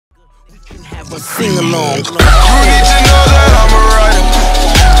Sing along. You need to know that I'm a rider.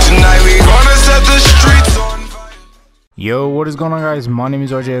 Tonight we gonna set the streets on fire. Yo, what is going on, guys? My name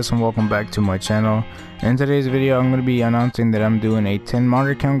is RJS and welcome back to my channel. In today's video, I'm going to be announcing that I'm doing a 10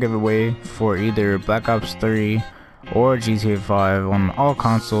 monitor count giveaway for either Black Ops 3 or GTA 5 on all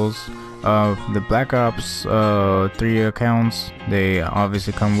consoles. The Black Ops 3 accounts, they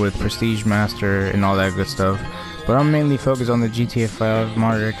obviously come with Prestige Master and all that good stuff, but I'm mainly focused on the GTA 5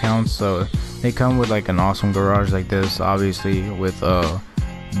 monitor accounts. So they come with like an awesome garage like this, obviously with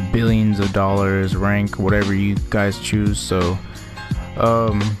billions of dollars, rank, whatever you guys choose. So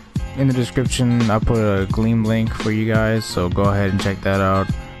in the description I put a Gleam link for you guys, so go ahead and check that out.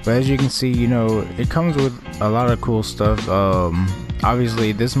 But as you can see, you know, it comes with a lot of cool stuff.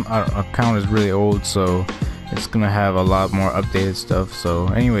 Obviously this account is really old, so it's gonna have a lot more updated stuff. So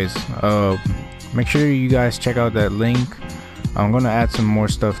anyways, make sure you guys check out that link. I'm gonna add some more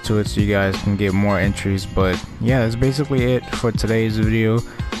stuff to it so you guys can get more entries. But yeah, that's basically it for today's video.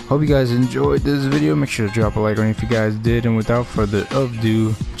 Hope you guys enjoyed this video. Make sure to drop a like on it if you guys did, and without further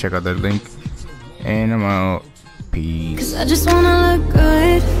ado, check out that link and I'm out. Peace. 'Cause I just wanna look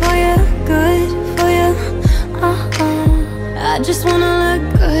good for you, good for you. I just wanna look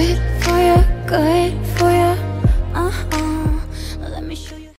good for you, good for you.